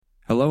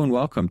Hello and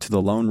welcome to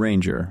The Lone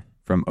Ranger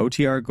from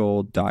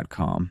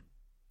OTRGold.com.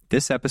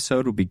 This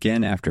episode will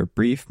begin after a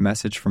brief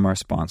message from our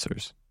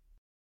sponsors.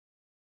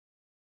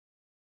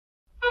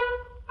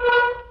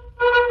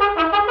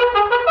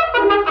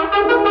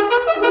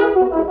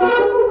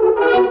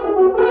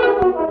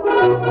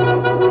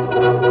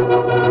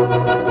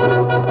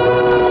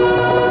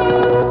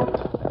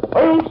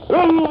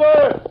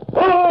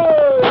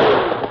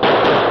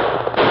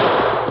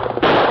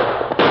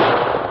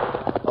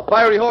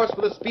 Fiery horse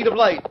with the speed of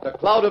light, a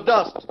cloud of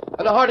dust,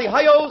 and a hearty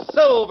hi-yo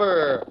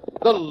silver,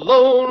 the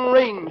Lone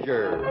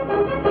Ranger.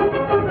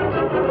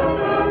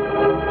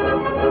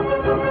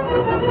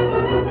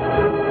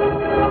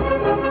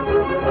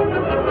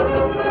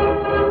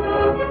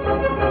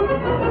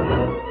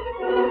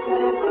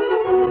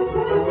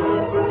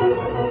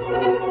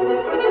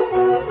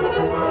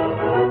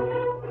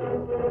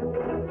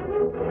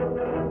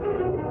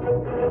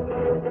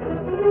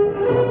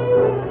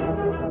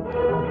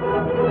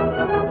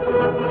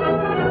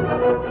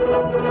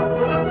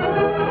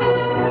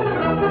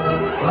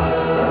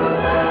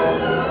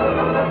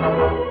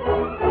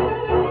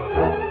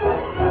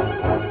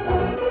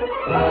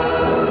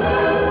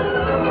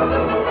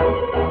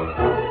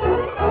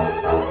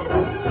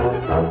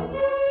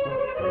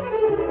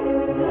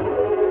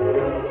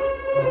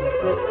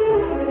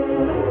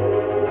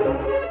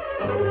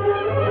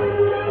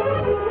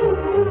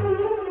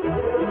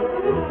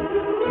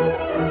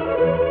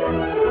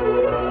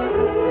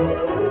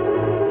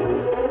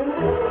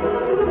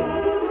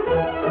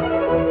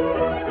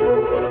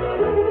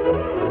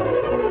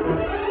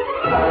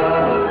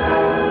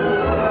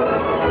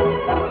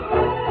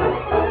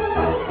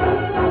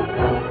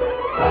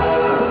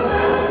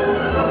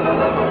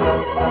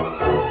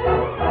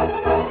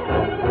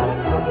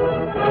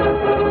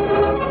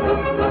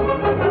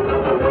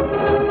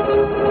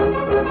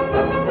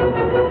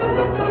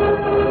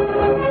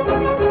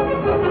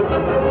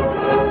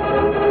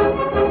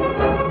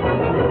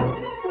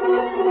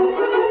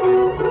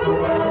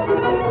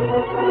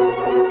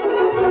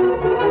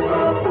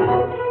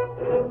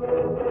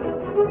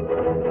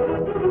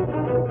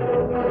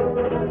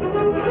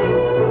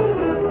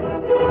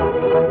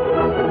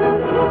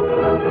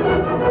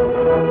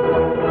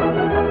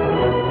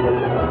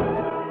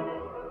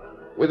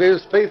 With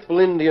his faithful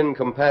Indian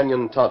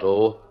companion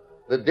Tonto,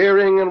 the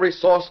daring and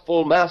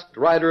resourceful masked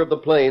rider of the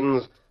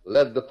plains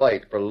led the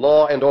fight for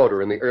law and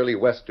order in the early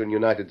western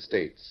United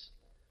States.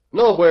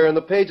 Nowhere in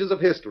the pages of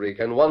history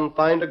can one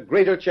find a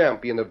greater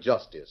champion of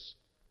justice.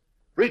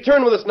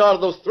 Return with us now to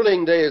those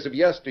thrilling days of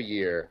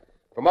yesteryear.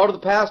 From out of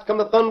the past come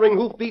the thundering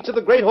hoofbeats of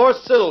the great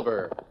horse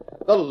Silver.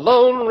 The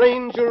Lone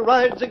Ranger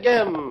rides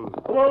again.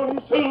 Come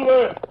on,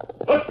 Silver!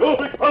 Let's go,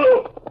 big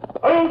fellow!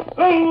 I'm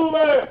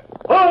Silver!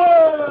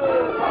 Hi!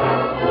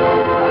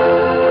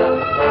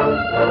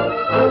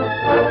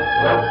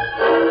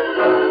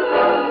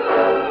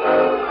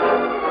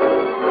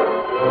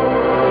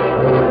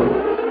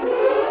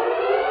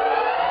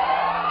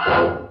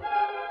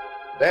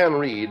 Dan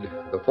Reed,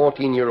 the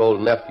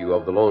 14-year-old nephew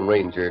of the Lone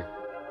Ranger,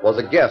 was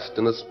a guest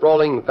in the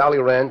sprawling valley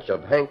ranch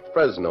of Hank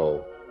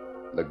Fresno.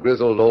 The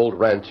grizzled old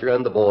rancher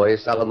and the boy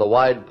sat on the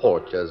wide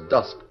porch as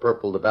dusk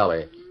purpled the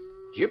valley.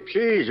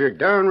 Gypsies are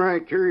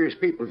downright curious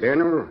people,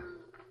 Daniel.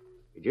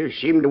 They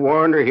just seem to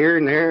wander here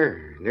and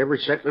there, never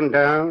settling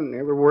down,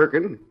 never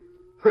working,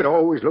 but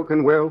always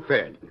looking well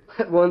fed.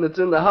 That one that's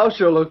in the house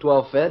sure looked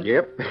well fed.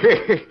 Yep.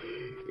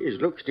 His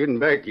looks didn't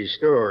back his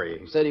story.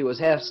 He said he was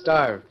half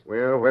starved.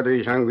 Well, whether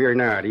he's hungry or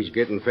not, he's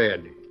getting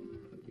fed.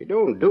 You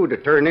don't do to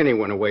turn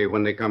anyone away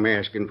when they come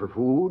asking for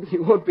food. He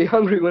won't be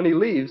hungry when he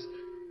leaves.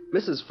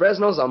 Mrs.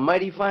 Fresno's a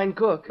mighty fine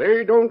cook.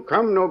 They don't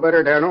come no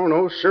better, Daniel,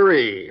 no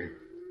siree.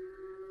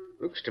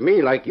 Looks to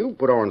me like you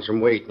put on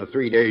some weight in the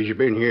 3 days you've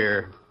been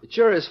here. It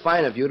sure is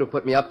fine of you to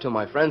put me up till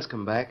my friends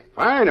come back.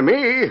 Fine of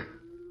me?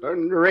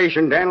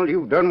 Thunderation, Daniel,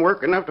 you've done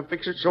work enough to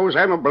fix it so's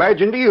I'm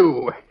obliging to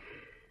you.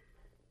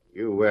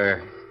 You,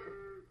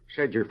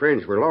 said your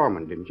friends were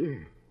lawmen, didn't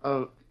you?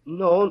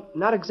 No,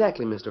 not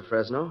exactly, Mr.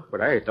 Fresno. But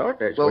I thought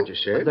that's what you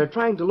said. They're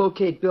trying to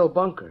locate Bill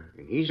Bunker.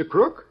 And he's a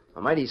crook?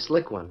 A mighty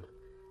slick one.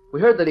 We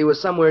heard that he was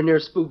somewhere near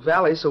Spook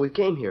Valley, so we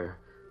came here.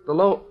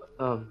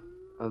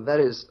 That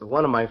is,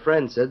 one of my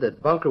friends said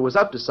that Bunker was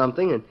up to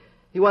something, and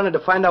he wanted to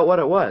find out what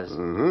it was.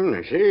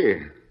 I see.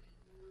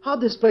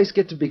 How'd this place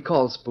get to be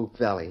called Spook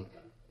Valley?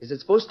 Is it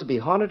supposed to be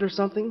haunted or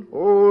something?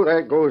 Oh,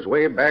 that goes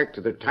way back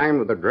to the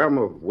time of the drum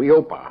of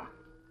Weopa.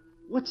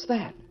 What's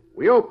that?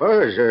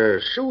 Weopa is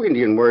a Sioux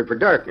Indian word for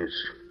darkness.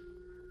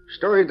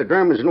 Story of the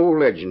drum is an old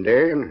legend,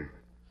 and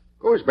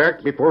goes back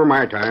to before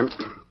my time.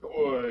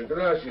 Oh,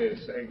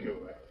 gracias. Thank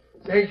you.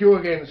 Thank you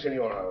again,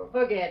 senora.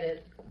 Forget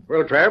it.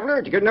 Well, traveler,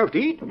 did you get enough to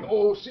eat?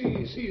 Oh,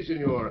 si,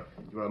 senor.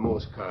 You are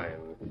most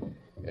kind.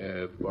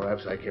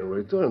 Perhaps I can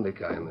return the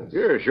kindness.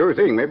 Yeah, sure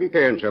thing. Maybe you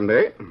can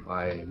someday.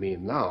 I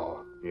mean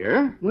now.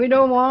 Yeah? We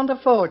don't want a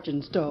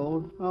fortune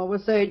told.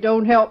 Always say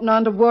don't help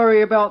none to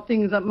worry about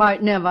things that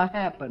might never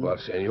happen.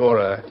 But,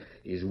 senora,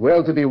 it's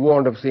well to be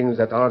warned of things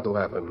that are to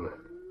happen.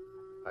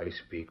 I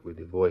speak with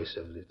the voice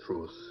of the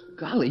truth.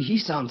 Golly, he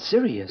sounds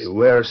serious.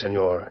 Beware,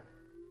 senor.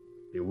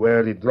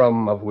 Beware the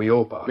drum of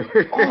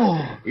Weopa.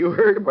 Oh! You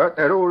heard about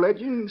that old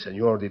legend?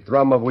 Senor, the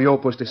drum of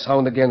Weopa is to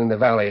sound again in the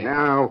valley.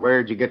 Now,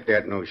 where'd you get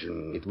that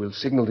notion? It will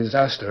signal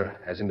disaster,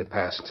 as in the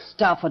past.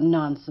 Stuff and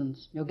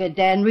nonsense. You'll get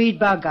Dan Reed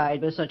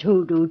bug-eyed with such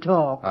hoodoo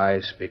talk. I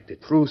speak the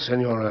truth,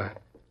 senora.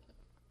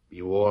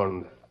 Be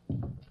warned.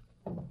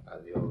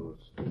 Adios.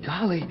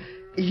 Golly,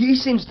 he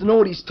seems to know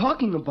what he's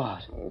talking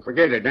about. Oh,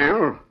 forget it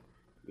now.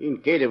 Me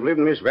and Kate have lived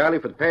in this valley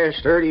for the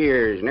past 30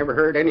 years. Never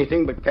heard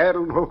anything but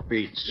cattle and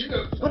hoofbeats.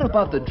 What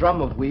about the drum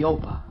of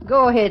Weopa?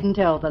 Go ahead and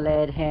tell the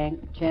lad,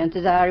 Hank.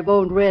 Chances are he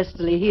won't rest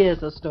till he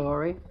hears the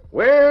story.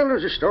 Well,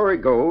 as the story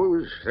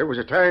goes, there was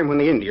a time when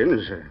the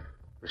Indians,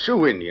 the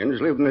Sioux Indians,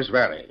 lived in this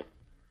valley.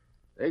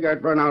 They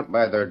got run out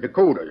by the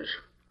Dakotas.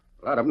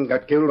 A lot of them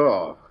got killed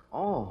off.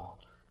 Oh.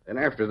 Then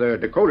after the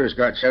Dakotas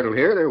got settled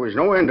here, there was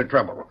no end of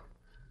trouble.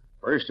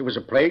 First, there was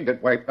a plague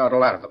that wiped out a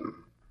lot of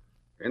them.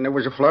 Then there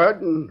was a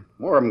flood, and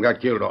more of them got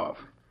killed off.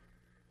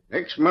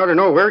 Next, from out of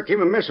nowhere,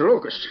 came a mess of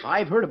locusts.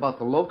 I've heard about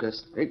the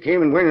locust. They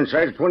came and went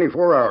inside of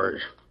 24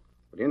 hours.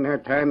 But in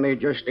that time, they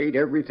just ate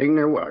everything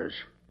there was.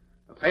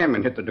 A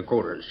famine hit the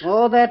Dakotas.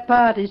 Oh, that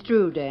part is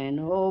true, Dan.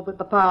 Oh, but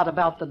the part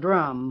about the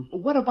drum.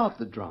 What about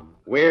the drum?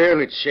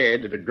 Well, it's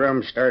said that the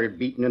drum started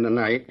beating in the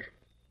night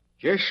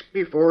just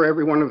before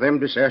every one of them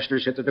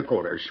disasters hit the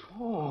Dakotas.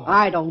 Oh.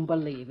 I don't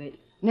believe it.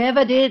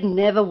 Never did and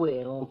never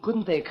will. Well,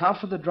 couldn't they account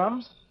for the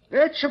drums?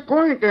 That's the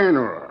point,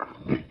 Daniel.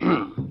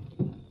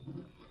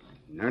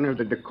 None of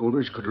the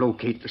Dakotas could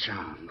locate the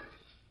sound.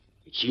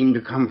 It seemed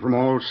to come from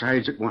all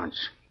sides at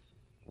once.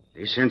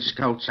 They sent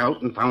scouts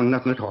out and found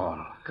nothing at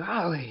all.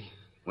 Golly.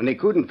 When they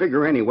couldn't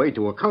figure any way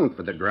to account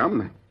for the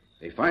drum,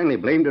 they finally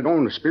blamed it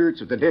on the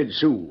spirits of the dead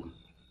Sioux.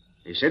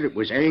 They said it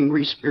was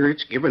angry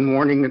spirits giving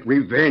warning that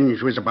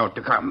revenge was about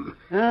to come.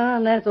 Ah,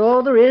 and that's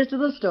all there is to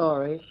the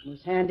story. It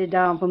was handed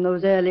down from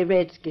those early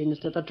redskins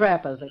to the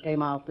trappers that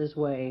came out this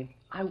way.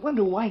 I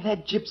wonder why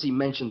that gypsy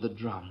mentioned the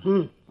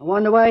drum. I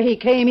wonder why he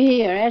came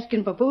here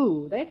asking for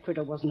food. That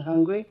critter wasn't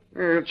hungry.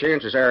 Well,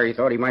 chances are he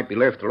thought he might be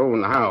left alone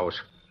in the house,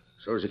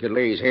 so as he could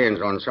lay his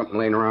hands on something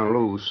laying around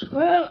loose.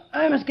 Well,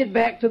 I must get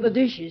back to the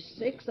dishes.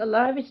 Sakes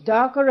alive, it's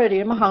dark already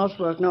and my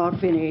housework not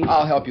finished.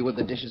 I'll help you with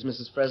the dishes,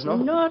 Mrs. Fresno.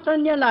 Not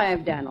on your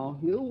life, Daniel.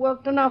 You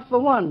worked enough for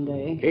one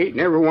day. Kate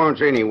never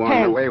wants anyone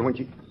Hank. away when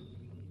she...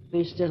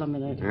 Be still a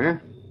minute. Huh?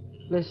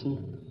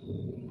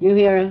 Listen. You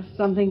hear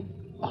something?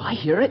 Oh, I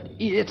hear it.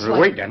 It's like...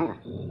 Wait, Daniel.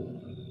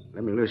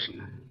 Let me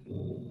listen.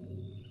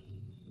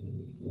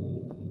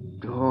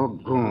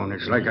 Doggone,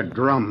 it's like a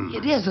drum.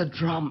 It is a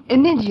drum.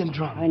 An Indian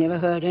drum. I never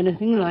heard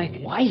anything like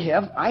it. Oh, I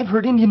have. I've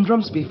heard Indian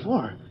drums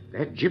before.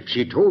 That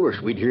gypsy told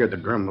us we'd hear the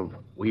drum of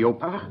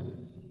Weopa.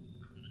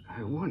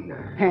 I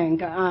wonder...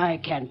 Hank, I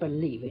can't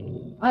believe it.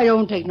 I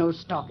don't take no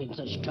stock in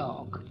such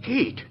talk.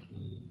 Kate,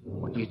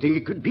 what do you think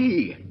it could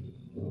be?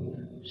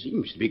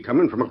 Seems to be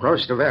coming from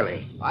across the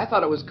valley. I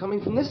thought it was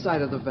coming from this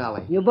side of the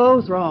valley. You're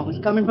both wrong.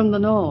 It's coming from the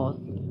north.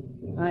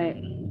 I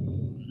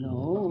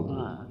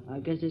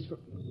guess it's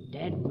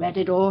dead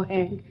ratted or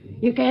Hank.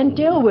 You can't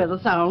tell where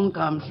the sound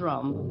comes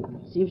from.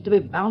 Seems to be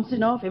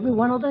bouncing off every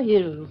one of the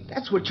hills.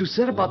 That's what you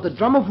said about the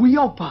drum of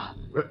Weopa.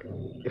 Well,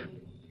 if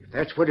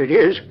that's what it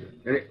is,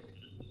 then it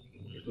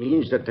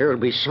means that there'll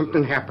be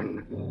something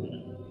happen.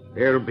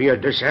 There'll be a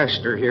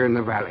disaster here in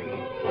the valley.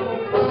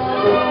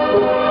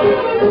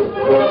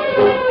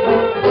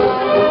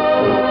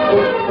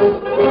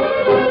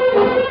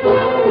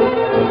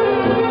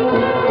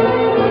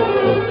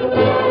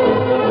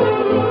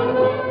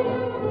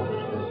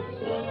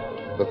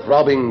 The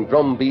throbbing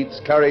drum beats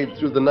carried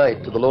through the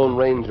night to the Lone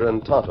Ranger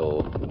and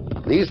Tonto.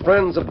 These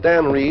friends of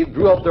Dan Reed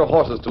drew up their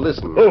horses to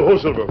listen. Oh,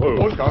 Silver, oh.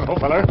 Oh,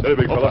 fella. Steady,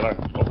 big fella.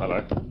 Oh,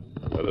 fella.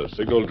 That a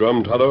signal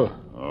drum, Tonto?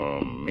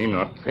 Me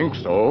not think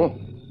so.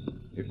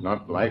 It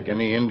not like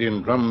any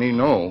Indian drum me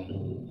know.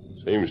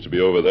 Seems to be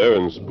over there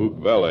in Spook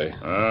Valley.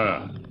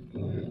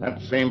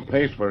 That same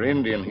place where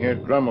Indian hear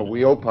drum of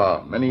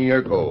Weopa many year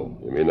ago.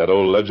 You mean that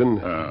old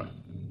legend?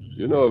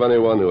 You know of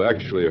anyone who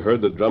actually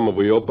heard the drum of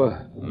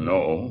Weopa?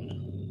 No.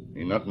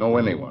 Me not know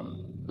anyone.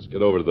 Let's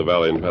get over to the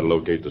valley and try to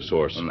locate the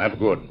source. And that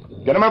good.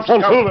 Get him up,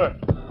 Scout. Silver!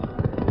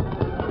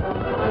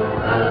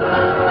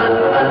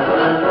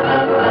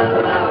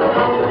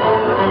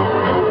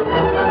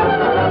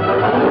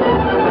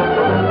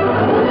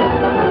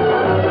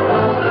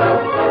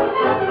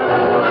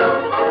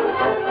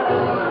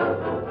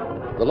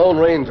 The Lone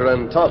Ranger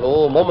and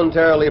Tonto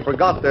momentarily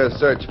forgot their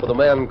search for the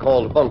man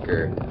called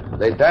Bunker.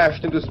 They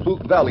dashed into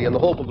Spook Valley in the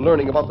hope of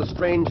learning about the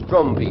strange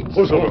drum beats.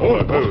 Oh, Silver,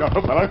 oh, fella.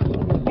 Oh,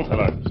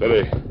 fella.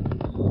 Steady.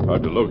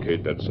 Hard to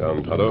locate that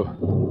sound, Tonto.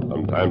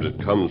 Sometimes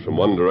it comes from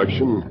one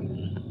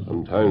direction,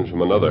 sometimes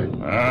from another.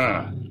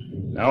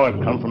 Now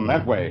it come from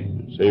that way.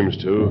 Seems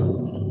to.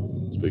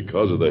 It's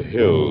because of the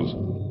hills.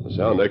 The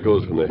sound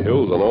echoes from the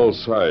hills on all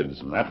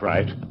sides. That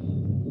right.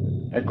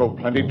 Echo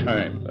plenty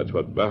time. That's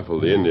what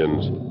baffled the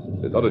Indians.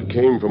 They thought it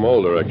came from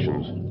all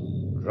directions.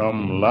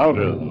 Drum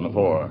louder than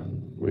before.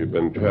 We've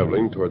been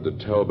traveling toward the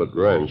Talbot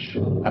Ranch.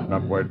 That's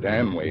not where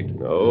Dan wait.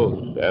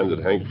 No, Dan's at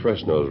Hank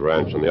Fresno's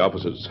ranch on the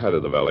opposite side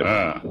of the valley.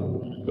 Ah.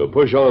 We'll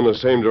push on in the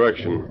same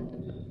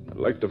direction. I'd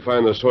like to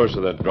find the source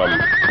of that drum.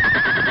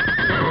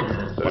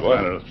 Say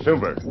what?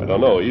 Silver. I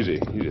don't know. Easy,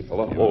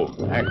 fella. Whoa.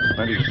 Act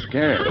plenty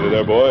scared. Steady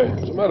there, boy.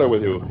 What's the matter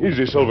with you?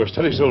 Easy, Silver.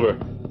 Steady, Silver.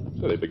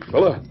 Steady, big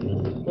fella.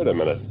 Wait a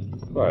minute.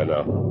 Quiet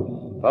now.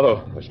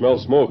 Otto, I smell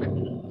smoke.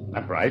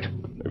 That's right.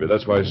 Maybe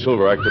that's why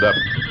Silver acted up.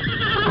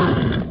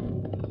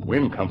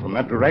 Wind come from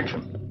that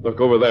direction. Look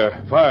over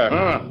there. Fire.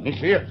 You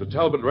see it? It's the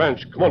Talbot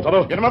Ranch. Come on,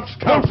 Toto. Get him up,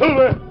 Come, Scout.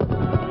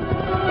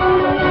 Silver.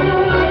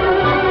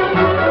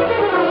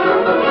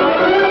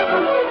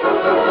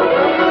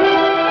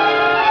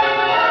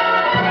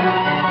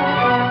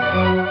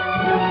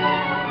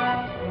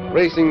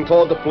 Racing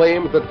toward the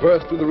flames that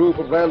burst through the roof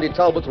of Randy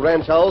Talbot's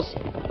ranch house,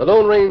 the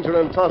Lone Ranger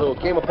and Tonto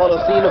came upon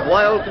a scene of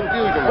wild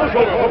confusion.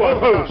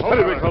 Whoa.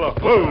 Steady, big fella.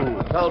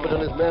 Whoa. Talbot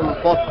and his men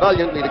fought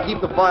valiantly to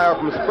keep the fire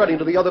from spreading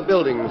to the other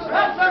buildings.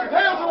 That's them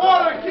pails of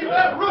water and keep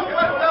that roof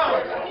let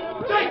down.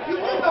 Jake, you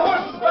move the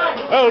horses back.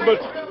 Albert,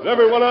 is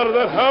everyone out of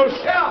that house?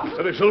 Yeah.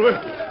 Steady, Silver.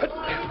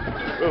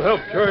 We'll help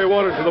carry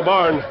water to the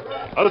barn.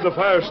 How did the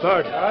fire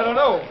start? I don't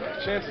know.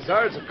 Chances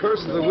are it's a curse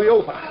of the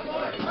Weopa.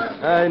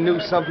 I knew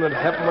something had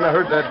happened when I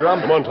heard that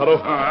drum. Come on, Toto.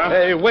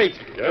 Hey, wait.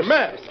 Yes? You're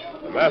masked.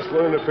 The mask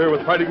won't interfere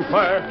with fighting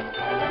fire.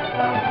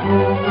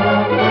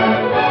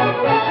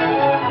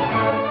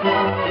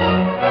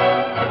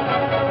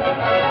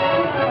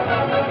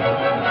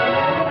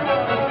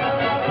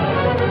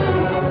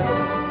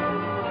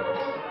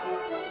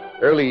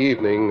 Early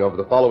evening of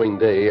the following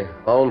day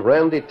found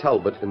Randy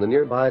Talbot in the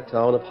nearby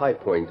town of High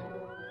Point.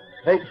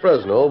 Hank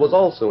Fresno was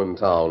also in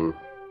town,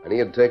 and he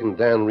had taken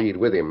Dan Reed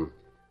with him.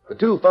 The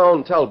two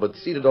found Talbot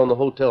seated on the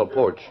hotel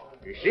porch.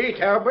 You see,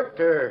 Talbot,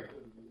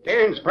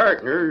 Dan's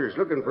partner is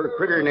looking for a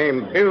critter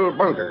named Bill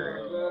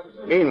Bunker.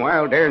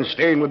 Meanwhile, Dan's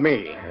staying with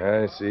me.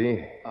 I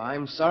see.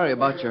 I'm sorry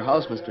about your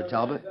house, Mr.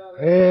 Talbot.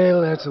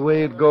 Well, that's the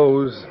way it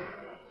goes.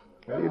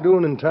 What are you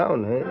doing in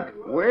town, Hank?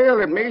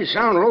 Well, it may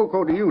sound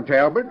loco to you,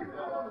 Talbot,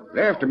 but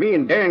after me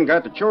and Dan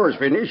got the chores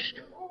finished,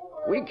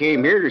 we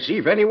came here to see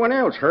if anyone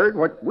else heard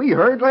what we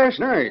heard last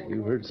night.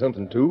 You heard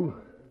something, too?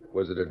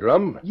 Was it a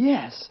drum?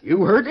 Yes.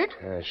 You heard it?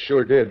 I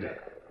sure did.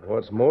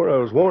 What's more, I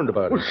was warned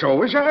about it. Well, so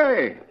was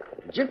I.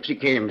 Gypsy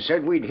came and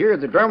said we'd hear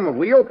the drum of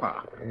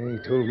Weopa.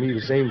 He told me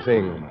the same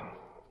thing.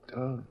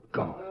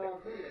 Doggone.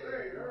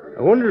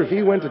 I wonder if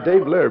he went to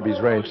Dave Larrabee's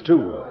ranch,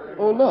 too.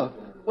 Oh, look.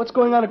 What's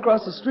going on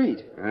across the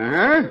street?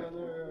 Uh-huh.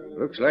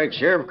 Looks like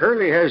Sheriff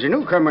Curley has a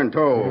newcomer in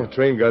tow. The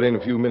train got in a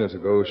few minutes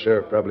ago.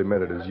 Sheriff probably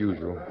met it as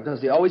usual.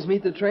 Does he always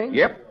meet the train?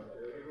 Yep.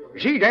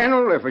 See,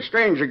 Daniel, if a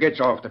stranger gets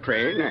off the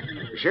train, the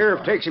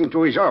sheriff takes him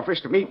to his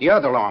office to meet the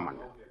other lawmen.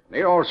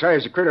 They all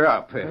size the critter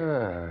up.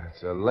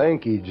 It's a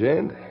lanky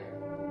gent.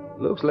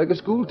 Looks like a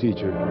school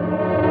teacher.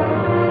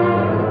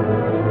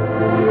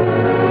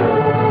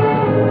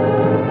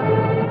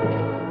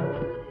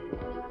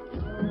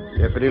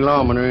 Deputy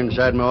lawmen are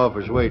inside my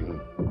office waiting.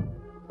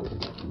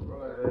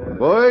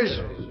 Boys,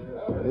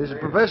 this is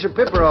Professor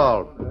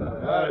Pipperall.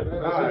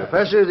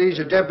 Professor, these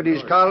are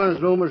Deputies Collins,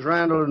 Loomis,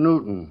 Randall, and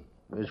Newton.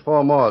 There's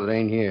four more that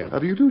ain't here. How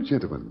do you do,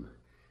 gentlemen?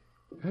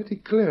 I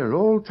declare,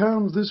 all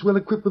towns this well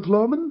equipped with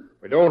lawmen?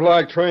 We don't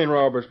like train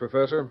robbers,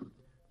 Professor.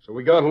 So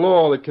we got a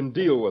law that can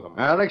deal with them.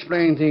 I'll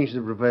explain things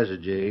to the Professor,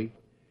 Jay.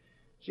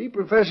 See,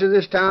 Professor,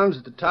 this town's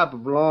at the top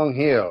of a long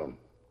hill.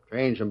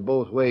 Trains from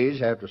both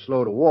ways have to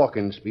slow to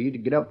walking speed to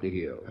get up the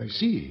hill. I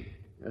see.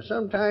 Now,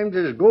 sometimes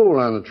there's gold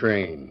on the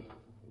train.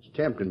 It's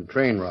tempting to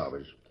train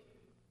robbers.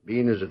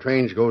 Being as the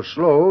trains go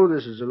slow,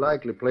 this is a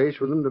likely place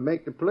for them to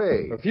make the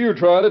play. A few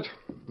tried it.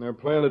 They're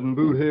planted in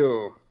Boot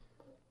Hill.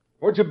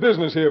 What's your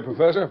business here,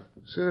 Professor?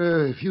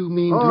 Sir, if you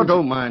mean Oh, to...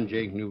 don't mind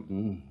Jake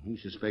Newton. He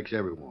suspects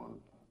everyone.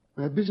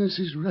 My business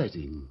is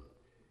writing.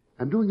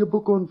 I'm doing a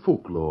book on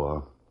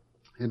folklore.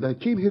 And I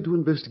came here to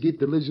investigate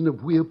the legend of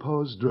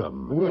Weopaw's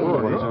drum.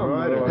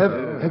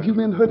 Have you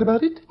men heard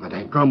about it? Well,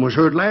 that drum was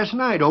heard last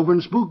night over in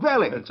Spook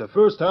Valley. It's the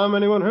first time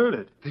anyone heard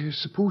it. There's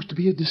supposed to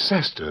be a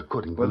disaster,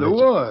 according to Well, the there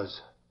legend.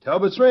 was.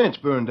 Talbot's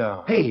ranch burned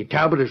down. Hey,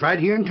 Talbot is right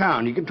here in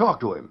town. You can talk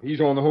to him.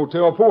 He's on the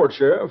hotel porch,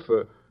 Sheriff.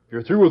 If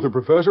you're through with the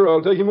professor,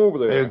 I'll take him over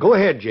there. Go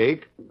ahead,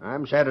 Jake.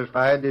 I'm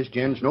satisfied this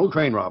gent's no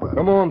train robber.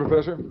 Come on,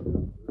 Professor.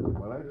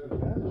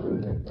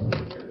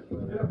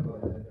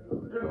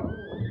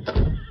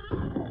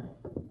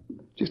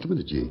 Just a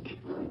minute, Jake.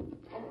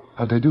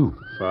 How'd I do?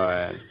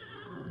 Fine.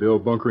 Bill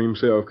Bunker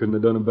himself couldn't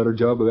have done a better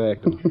job of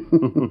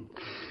acting.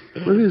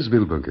 Where is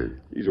Bill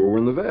Bunker? He's over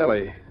in the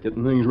valley,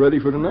 getting things ready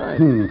for tonight.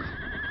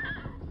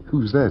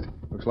 Who's that?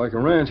 Looks like a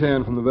ranch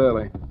hand from the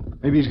valley.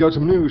 Maybe he's got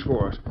some news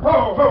for us.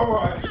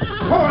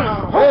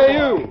 Hey,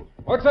 you!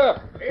 What's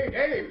up? Hey,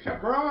 Dave,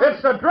 something wrong?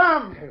 It's the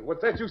drum.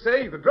 What's that you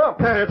say? The drum?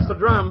 It's the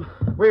drum.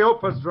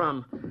 Weopa's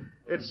drum.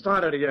 It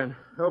started again.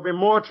 There'll be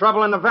more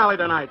trouble in the valley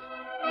tonight.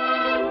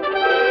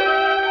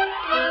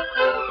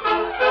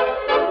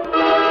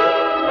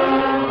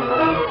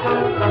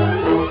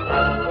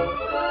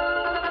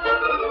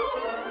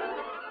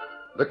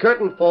 The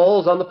curtain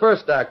falls on the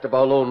first act of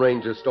our Lone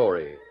Ranger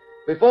story.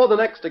 Before the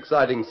next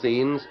exciting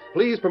scenes,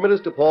 please permit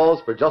us to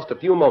pause for just a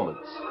few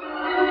moments.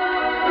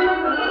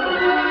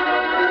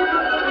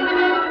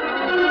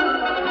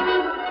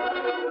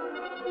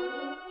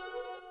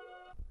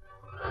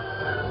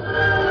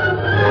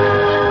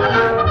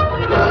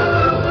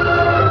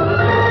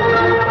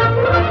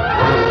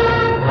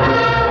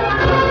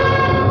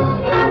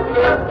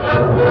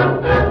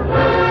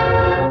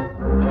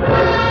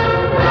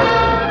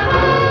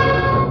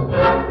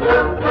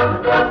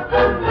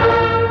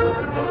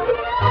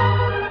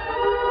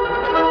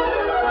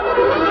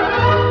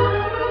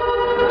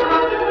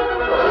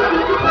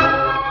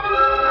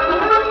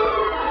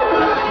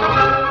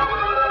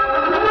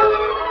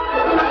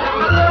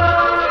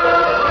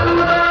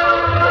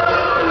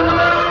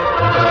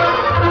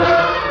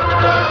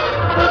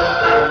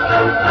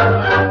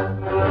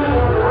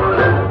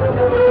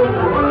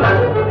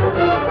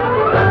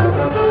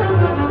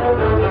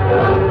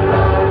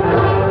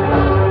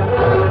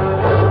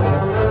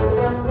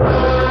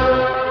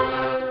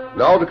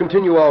 Now to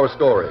continue our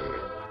story.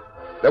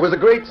 There was a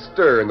great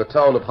stir in the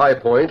town of High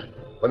Point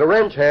when a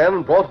ranch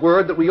hand brought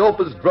word that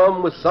Weopa's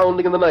drum was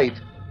sounding in the night.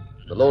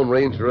 The Lone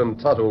Ranger and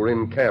Tonto were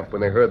in camp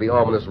when they heard the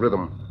ominous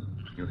rhythm.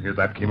 You hear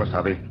that,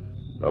 Kemosabe?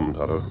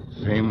 Tonto.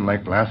 Same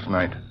like last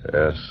night.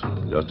 Yes,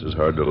 just as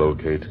hard to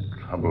locate.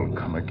 Trouble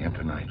come again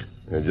tonight.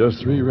 There are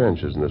just 3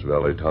 ranches in this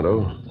valley,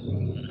 Tonto.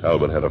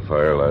 Talbot had a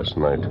fire last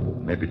night.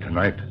 Maybe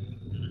tonight.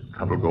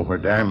 Trouble go where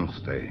Dan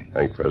stay.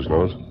 Hank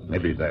Fresno's.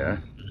 Maybe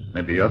there.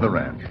 Maybe other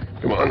ranch.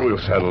 Come on, we'll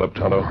saddle up,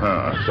 Tonto.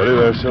 Steady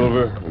there,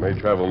 Silver. We may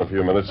travel in a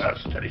few minutes.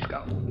 Steady,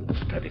 Scout.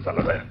 Steady,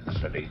 fella there.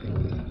 Steady.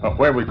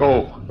 Where we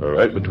go? We're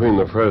right between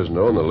the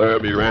Fresno and the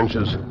Larrabee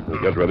ranches.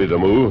 We'll get ready to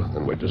move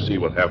and wait to see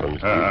what happens.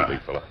 Easy,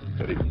 big fella.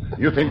 Steady.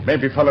 You think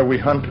maybe, fella, we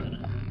hunt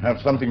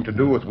have something to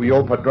do with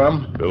Weopa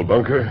drum? Bill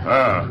Bunker?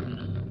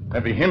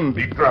 Maybe him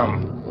beat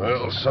drum.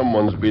 Well,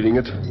 someone's beating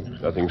it.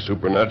 Nothing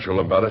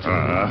supernatural about it.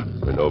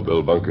 We know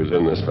Bill Bunker's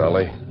in this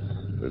valley.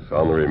 We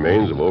found the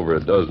remains of over a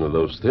dozen of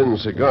those thin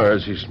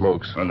cigars he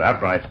smokes. And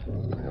that right.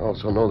 We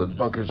also know that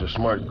Bunker's a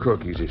smart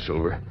crook, Easy,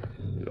 Silver.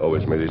 He's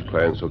always made his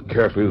plans so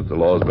carefully that the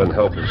law's been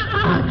helpless.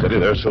 Steady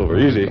there, Silver,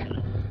 easy.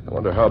 I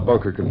wonder how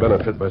Bunker could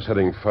benefit by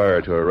setting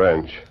fire to a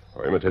ranch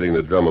or imitating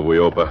the drum of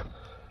Weopa.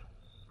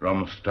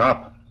 Drum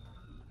stop?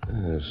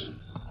 Yes.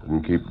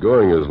 Didn't keep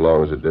going as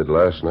long as it did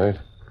last night.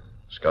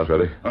 Scout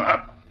ready?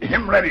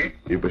 Him ready.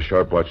 Keep a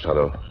sharp watch,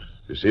 Tonto.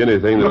 If you see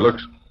anything that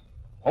looks...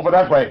 Over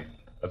that way.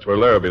 That's where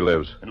Larrabee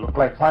lives. It looked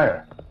like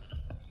fire.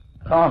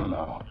 Gone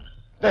now.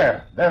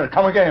 There,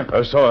 come again.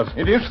 I saw it.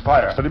 It is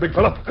fire. Steady, big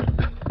fella.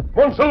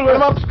 One, Silver.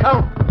 Come up,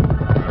 Scout.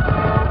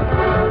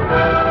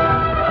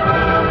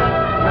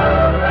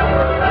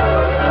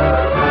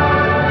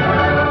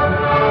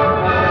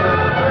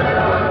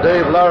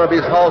 Dave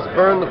Larrabee's house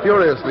burned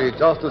furiously,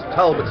 just as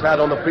Talbot's had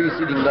on the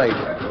preceding night.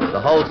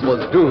 The house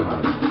was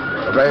doomed.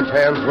 The ranch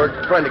hands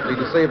worked frantically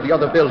to save the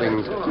other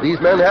buildings. These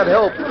men had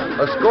help.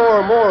 A score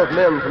or more of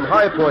men from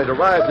High Point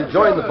arrived to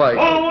join the fight.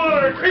 All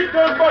water! Keep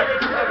those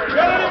buckets!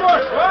 Get any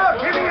more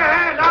sparks? Give me a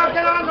hand. I'll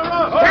get on the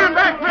roof. Stand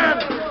back, men.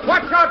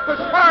 Watch out for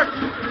sparks.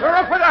 The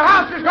roof of the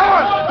house is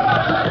going.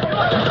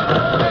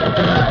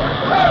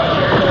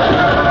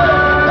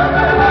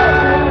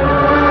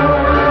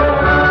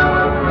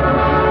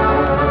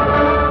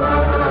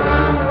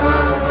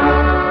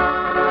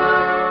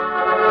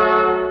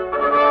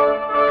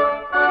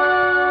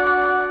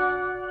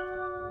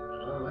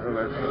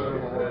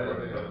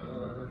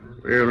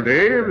 Well,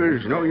 Dave,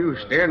 there's no use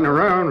standing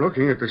around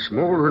looking at the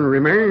smoldering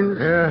remains.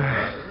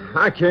 Yeah,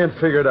 I can't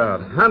figure it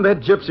out. How'd that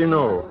gypsy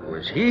know?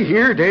 Was he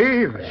here,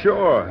 Dave?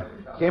 Sure.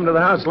 Came to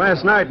the house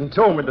last night and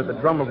told me that the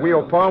drum of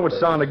Weopa would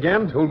sound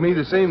again. Told me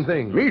the same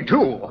thing. Me,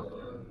 too.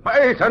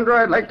 By thunder,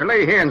 I'd like to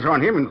lay hands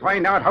on him and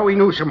find out how he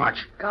knew so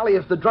much. Golly,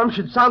 if the drum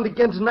should sound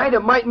again tonight,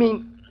 it might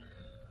mean...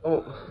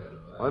 Oh,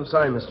 I'm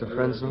sorry, Mr.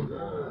 Fresno.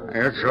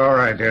 That's all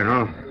right,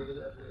 Daniel.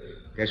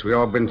 Guess we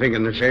all been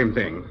thinking the same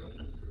thing.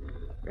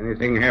 If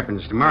anything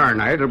happens tomorrow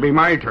night, it'll be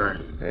my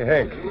turn. Hey,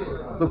 Hank,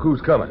 look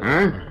who's coming.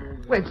 Huh?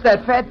 Well, it's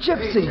that fat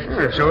gypsy.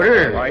 Yeah, so it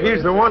is. Why,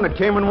 he's the one that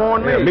came and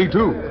warned me. Yeah, me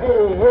too.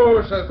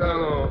 Oh,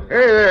 Santano.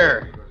 Hey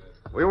there.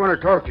 We want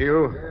to talk to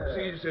you.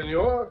 Si,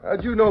 senor.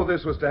 How'd you know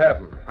this was to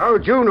happen?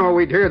 How'd you know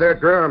we'd hear that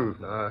drum?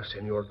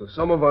 Senor, to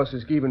some of us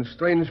is given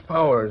strange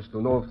powers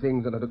to know of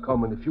things that are to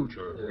come in the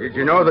future. Did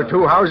you know the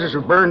 2 houses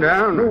were burned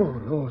down?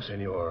 No,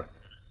 senor.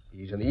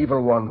 He's an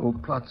evil one who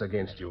plots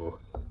against you.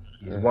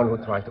 He's one who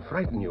tried to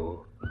frighten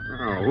you.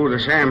 Oh, who the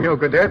Sam Hill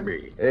could that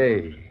be?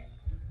 Hey,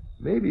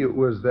 maybe it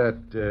was that,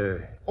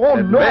 Oh,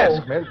 that no.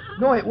 mask, man.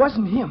 No, it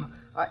wasn't him.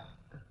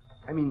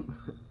 I mean,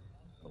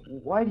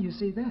 why do you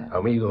say that?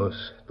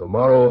 Amigos,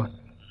 tomorrow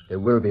there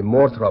will be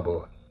more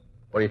trouble,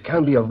 but it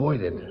can be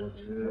avoided.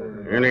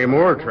 Any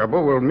more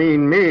trouble will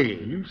mean me.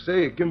 You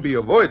say it can be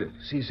avoided?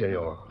 Si,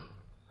 senor.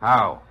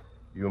 How?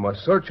 You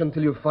must search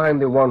until you find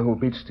the one who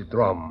beats the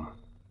drum.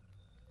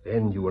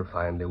 Then you will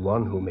find the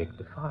one who makes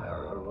the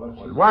fire.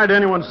 Why'd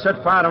anyone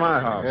set fire to my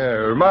house? Yeah,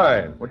 or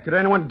mine. What could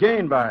anyone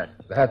gain by it?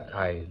 That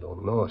I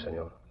don't know,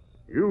 senor.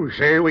 You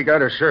say we got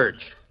to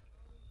search.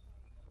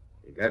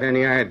 You got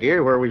any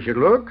idea where we should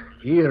look?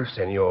 Here,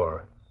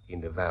 senor,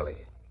 in the valley.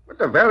 But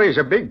the valley's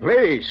a big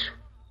place.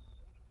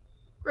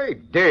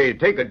 Great day.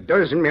 Take a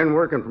dozen men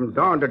working from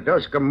dawn to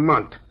dusk a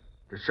month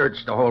to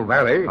search the whole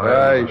valley.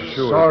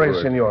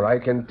 Sorry, senor. I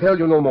can tell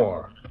you no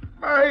more.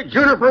 By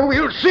Juniper,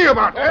 we'll see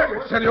about that.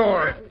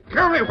 Senor.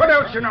 Tell me what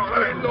else you know.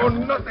 I know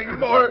nothing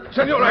more.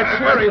 Senor, I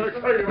swear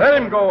it. Let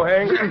him go,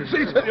 Hank.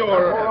 Si,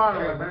 senor. Hold on a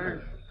minute,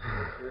 man.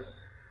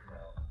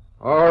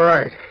 All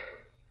right.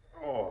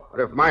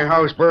 But if my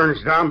house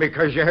burns down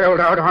because you held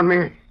out on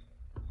me,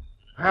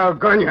 I'll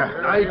gun you.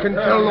 I can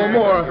tell no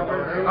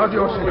more.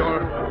 Adios, senor.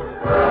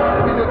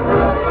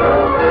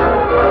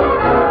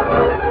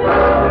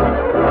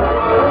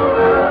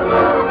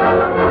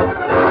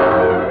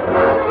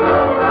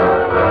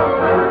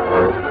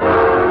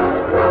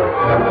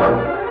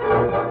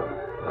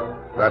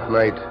 That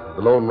night,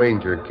 the Lone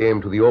Ranger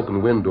came to the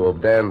open window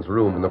of Dan's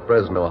room in the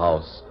Fresno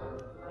house.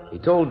 He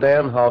told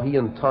Dan how he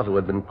and Tonto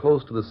had been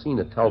close to the scene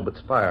of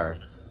Talbot's fire.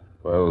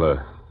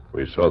 Well,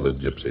 we saw the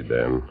gypsy,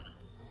 Dan.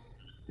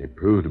 He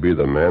proved to be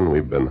the man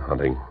we've been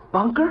hunting.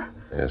 Bunker?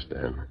 Yes,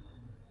 Dan.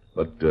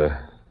 But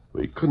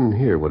we couldn't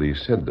hear what he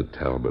said to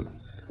Talbot.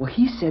 Well,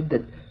 he said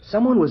that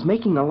someone was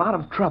making a lot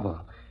of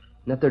trouble,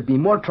 and that there'd be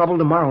more trouble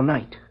tomorrow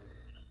night.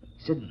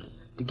 He said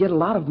to get a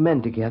lot of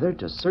men together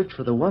to search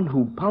for the one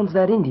who pounds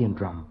that Indian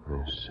drum.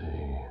 I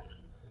see.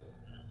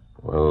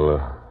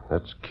 Well,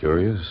 that's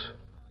curious.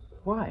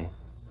 Why?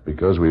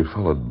 Because we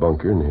followed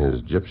Bunker in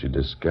his gypsy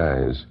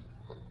disguise.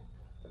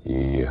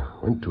 He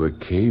went to a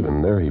cave,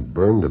 and there he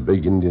burned a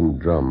big Indian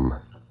drum.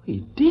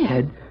 He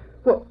did?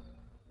 Well,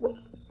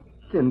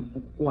 then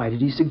why did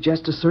he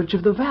suggest a search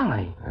of the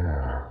valley?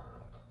 Yeah,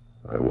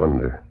 I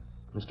wonder.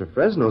 Mr.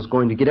 Fresno's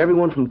going to get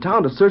everyone from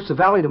town to search the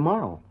valley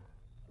tomorrow.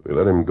 We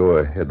let him go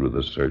ahead with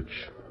the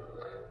search.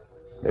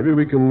 Maybe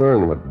we can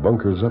learn what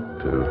Bunker's up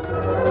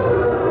to.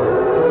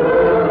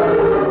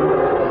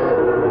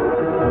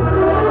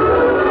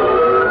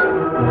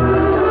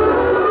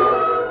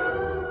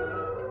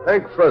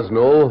 Hank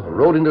Fresno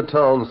rode into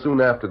town soon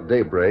after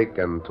daybreak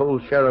and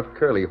told Sheriff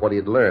Curley what he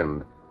had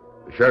learned.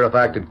 The sheriff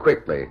acted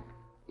quickly.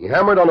 He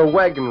hammered on a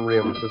wagon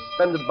rim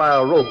suspended by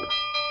a rope.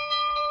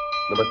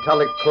 The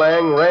metallic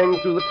clang rang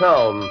through the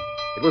town.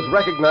 It was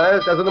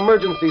recognized as an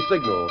emergency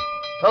signal.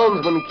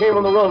 Townsmen came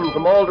on the run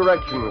from all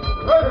directions.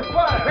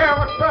 Yeah,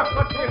 what's up?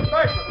 What's the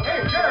excitement?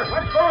 Hey, Sheriff,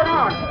 what's going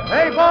on?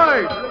 Hey,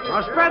 boys,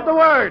 now spread the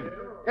word.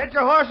 Get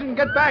your horse and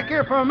get back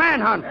here for a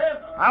manhunt.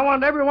 I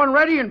want everyone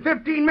ready in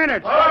 15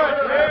 minutes.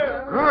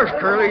 Gosh,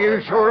 Curly,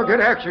 you sure get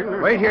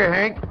action. Wait here,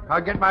 Hank.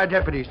 I'll get my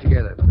deputies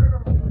together.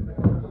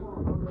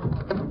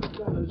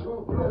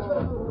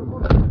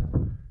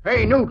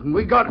 Hey, Newton,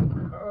 we got...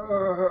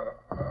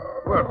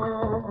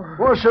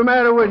 What's the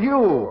matter with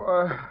you?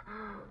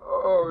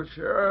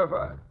 Sheriff,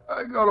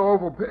 I got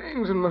awful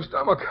pains in my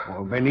stomach.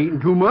 Well, been eating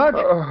too much?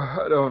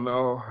 I don't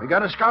know. We got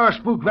to scour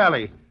Spook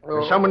Valley.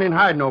 There's someone in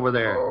hiding over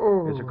there.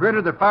 It's a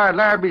critter that fired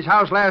Larrabee's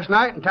house last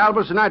night and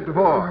Talbot's the night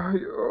before.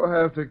 You'll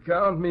have to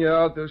count me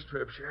out this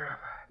trip, Sheriff.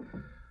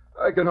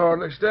 I can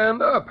hardly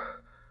stand up,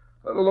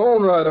 let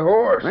alone ride a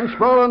horse. Then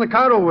sprawl on the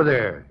cot over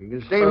there. You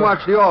can stay and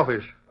watch the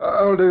office.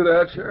 I'll do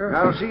that, Sheriff.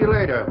 I'll see you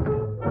later.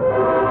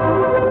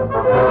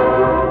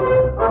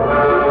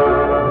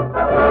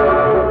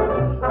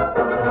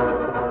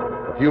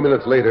 A few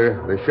minutes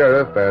later, the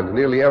sheriff and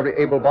nearly every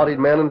able-bodied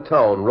man in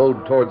town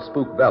rode toward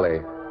Spook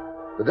Valley.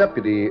 The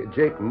deputy,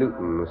 Jake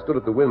Newton, stood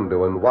at the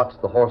window and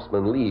watched the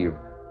horsemen leave.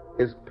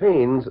 His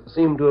pains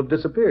seemed to have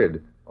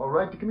disappeared. All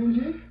right to come in,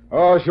 Jake?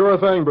 Oh, sure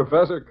thing,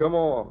 Professor. Come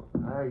on.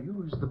 I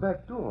used the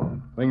back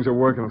door. Things are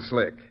working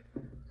slick.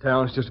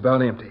 Town's just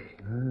about empty.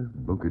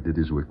 Bunker did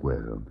his work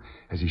well.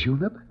 Has he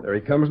shown up? There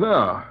he comes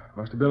now.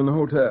 Must have been in the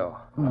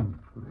hotel.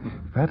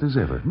 Fat as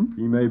ever,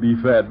 He may be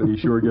fat, but he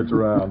sure gets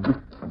around.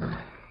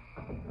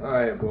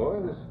 Hi,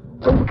 boys.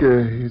 Bunker,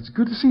 it's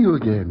good to see you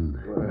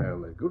again.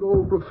 Well, the good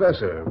old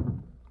professor.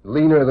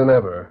 Leaner than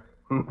ever.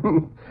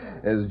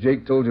 Has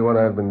Jake told you what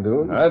I've been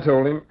doing? I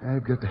told him.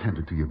 I've got to hand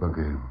it to you,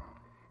 Bunker.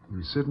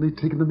 You've certainly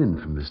taken them in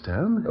from this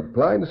town.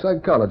 Applied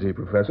psychology,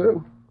 Professor.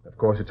 Of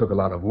course, it took a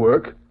lot of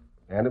work,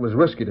 and it was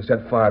risky to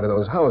set fire to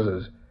those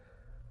houses.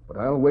 But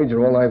I'll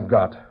wager all I've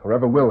got, or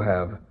ever will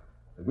have,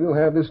 that we'll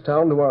have this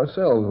town to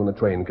ourselves when the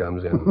train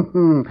comes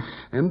in.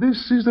 And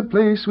this is the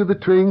place where the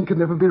train can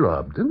never be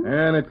robbed, huh?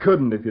 And it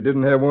couldn't if you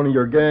didn't have one of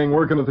your gang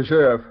working at the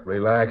sheriff.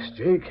 Relax,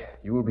 Jake.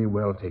 You'll be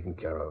well taken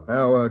care of.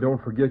 Now,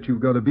 don't forget you've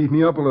got to beat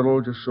me up a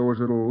little, just so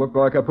as it'll look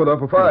like I put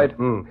up a fight.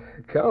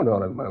 Count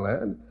on it, my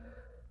lad.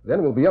 Then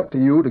it will be up to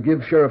you to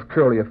give Sheriff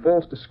Curley a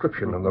false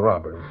description of the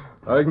robbers.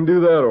 I can do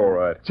that all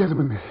right.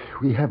 Gentlemen,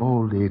 we have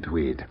all day to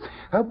wait.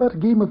 How about a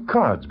game of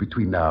cards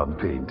between now and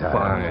train time?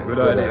 Fine. Good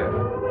idea.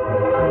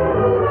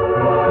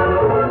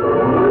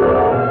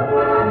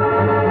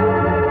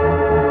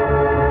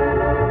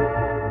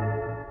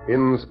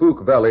 In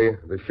Spook Valley,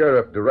 the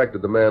sheriff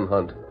directed the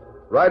manhunt.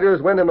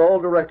 Riders went in all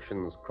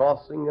directions,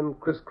 crossing and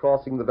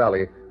crisscrossing the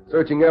valley,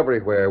 searching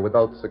everywhere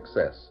without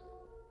success.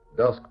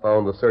 Dusk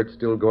found the search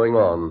still going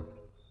on.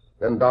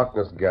 Then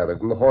darkness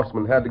gathered, and the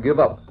horsemen had to give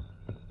up.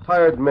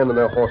 Tired men and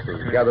their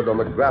horses gathered on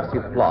the grassy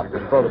plot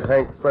in front of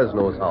Hank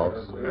Fresno's house.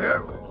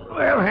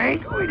 Well,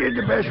 Hank, we did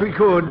the best we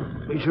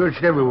could. We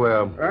searched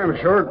everywhere. I'm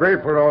sure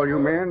grateful to all you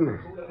men.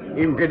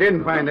 Even if you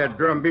didn't find that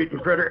drum-beating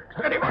critter.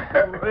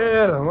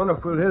 Well, I wonder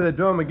if we'll hear the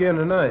drum again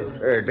tonight.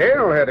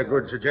 Dale had a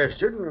good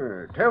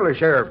suggestion. Tell the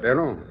sheriff,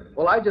 Dale.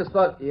 Well, I just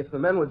thought if the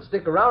men would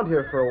stick around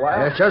here for a while.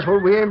 That's just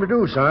what we aim to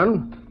do,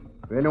 son.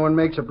 If anyone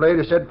makes a play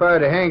to set fire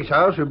to Hank's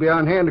house, we'll be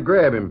on hand to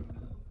grab him.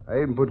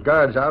 I even put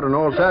guards out on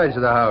all sides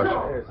of the house.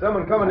 There's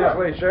someone coming this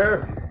way,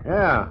 Sheriff.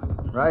 Yeah,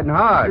 riding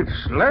hard.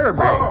 It's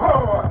Larrabee.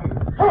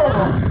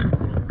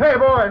 Hey,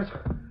 boys.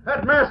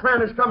 That masked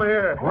man is coming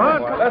here.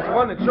 What? That's the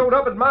one that showed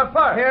up at my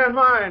fire. Yeah, and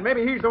mine.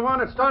 Maybe he's the one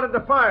that started the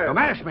fire. The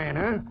masked man,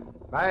 huh?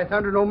 By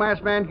thunder, no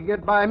masked man can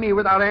get by me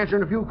without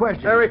answering a few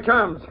questions. There he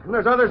comes. And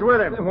there's others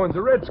with him. That one's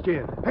a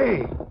redskin.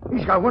 Hey,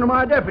 he's got one of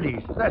my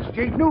deputies. That's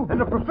Jake Newton.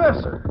 And the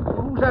professor.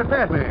 Who's that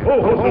fat man?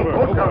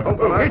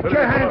 Hold Get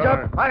your hands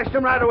up. Arrest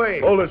him right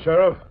away. Hold it,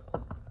 Sheriff.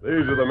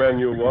 These are the men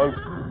you want.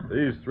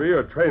 These three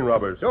are train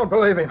robbers. Don't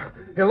believe him.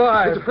 He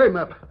lies. It's a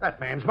frame-up. That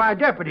man's my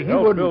deputy. He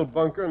Help wouldn't... Bill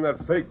Bunker and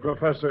that fake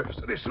professor.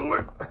 Steady,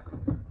 Silver.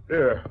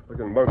 Here, look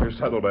in Bunker's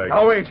saddlebag.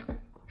 Now, wait.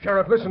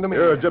 Sheriff, listen to me.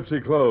 Here are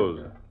gypsy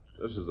clothes.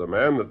 This is the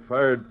man that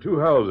fired 2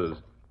 houses.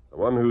 The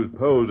one who's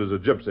posed as a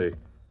gypsy.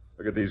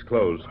 Look at these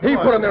clothes. He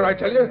put them there, I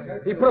tell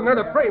you. He put them there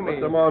to frame me.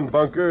 Put them on,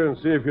 Bunker, and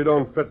see if you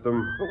don't fit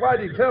them. But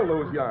why'd he tell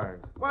those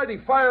yarns? Why'd he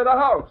fire the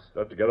house?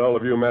 That's to get all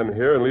of you men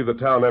here and leave the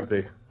town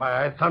empty.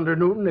 By thunder,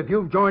 Newton, if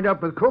you've joined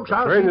up with crooks,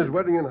 I'll Train see... is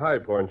waiting in High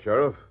Point,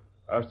 Sheriff.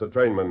 Ask the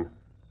trainmen.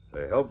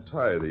 They helped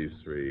tie these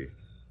 3.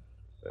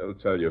 They'll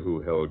tell you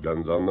who held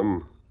guns on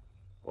them.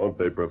 Won't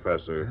they,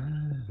 Professor?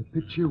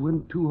 The pitcher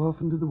went too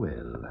often to the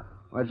well.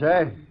 What's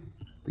that?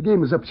 The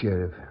game is up,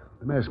 Sheriff.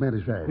 The masked man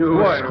is right.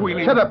 You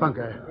squealing. Shut up,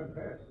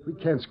 Bunker. We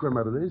can't squirm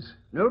out of this.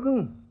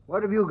 Newton,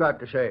 what have you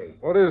got to say?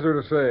 What is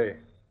there to say?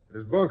 It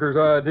was Bunker's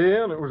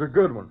idea, and it was a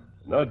good one.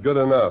 Not good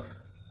enough.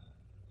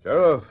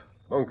 Sheriff,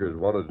 Bunker's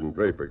wanted in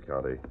Draper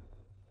County.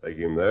 Take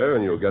him there,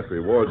 and you'll get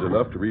rewards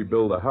enough to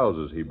rebuild the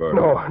houses he burned.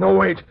 No,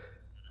 wait.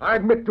 I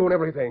admit doing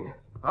everything.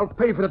 I'll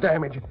pay for the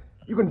damage.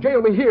 You can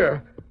jail me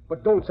here,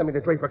 but don't send me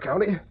to Draper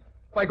County.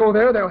 If I go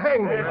there, they'll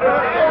hang me.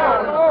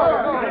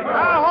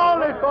 Now,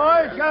 hold it,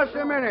 boys. Just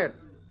a minute.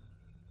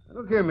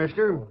 Look here,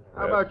 mister.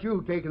 How about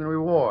you taking the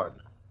reward?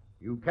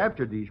 You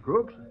captured these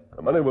crooks.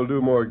 The money will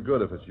do more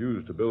good if it's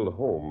used to build a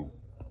home.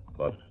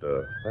 But,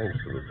 thanks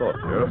for the thought,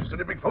 Sheriff.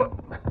 Steady, big fella.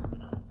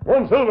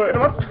 1 silver.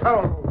 Well,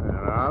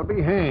 I'll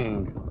be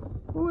hanged.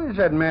 Who is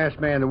that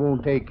masked man that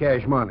won't take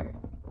cash money?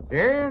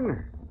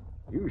 Dan,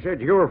 you said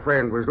your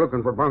friend was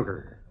looking for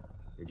Bunker.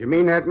 Did you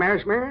mean that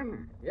masked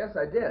man? Yes,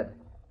 I did.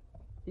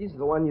 He's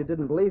the one you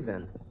didn't believe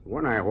in.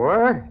 One I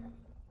what?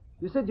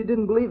 You said you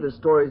didn't believe the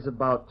stories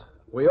about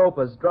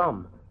Weopa's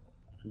drum.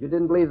 You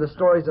didn't believe the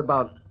stories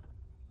about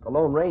the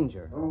Lone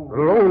Ranger. The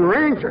Lone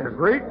Ranger?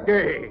 Great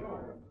day.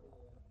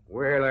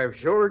 Well, I've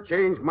sure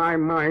changed my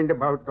mind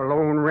about the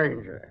Lone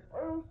Ranger.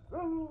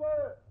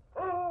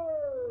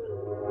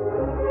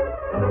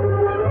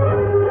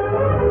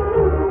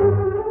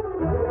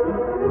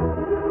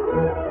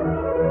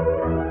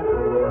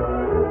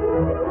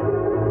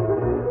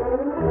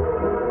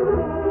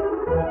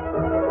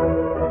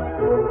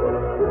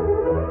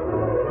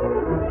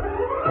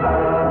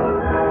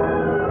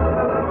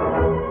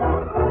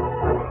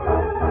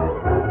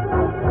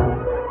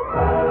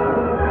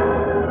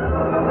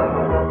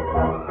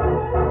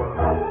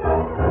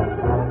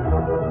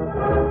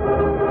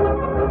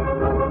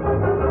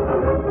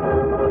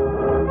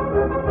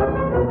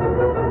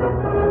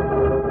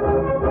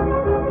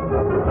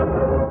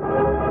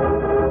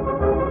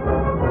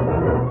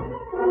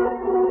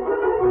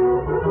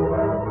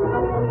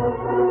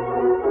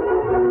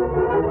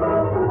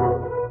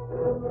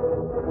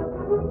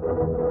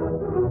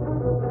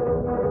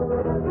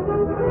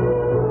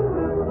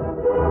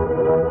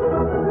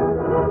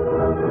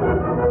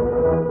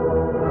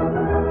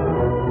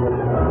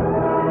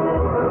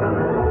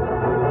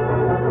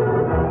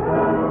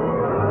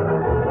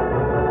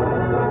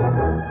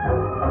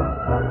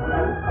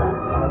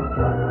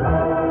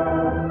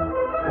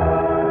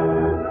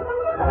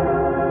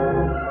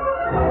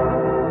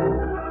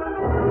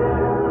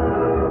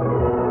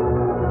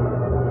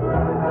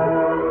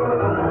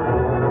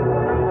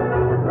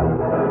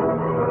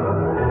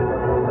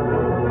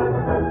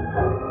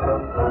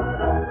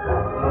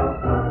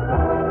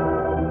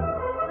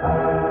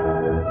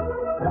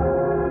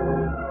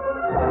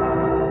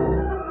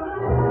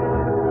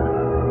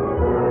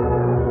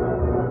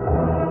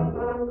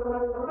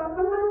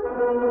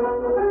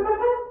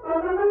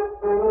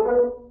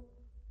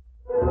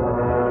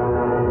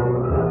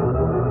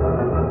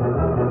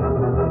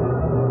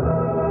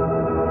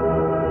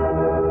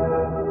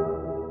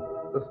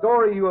 The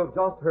story you have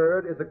just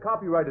heard is a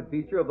copyrighted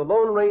feature of the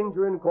Lone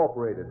Ranger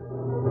Incorporated.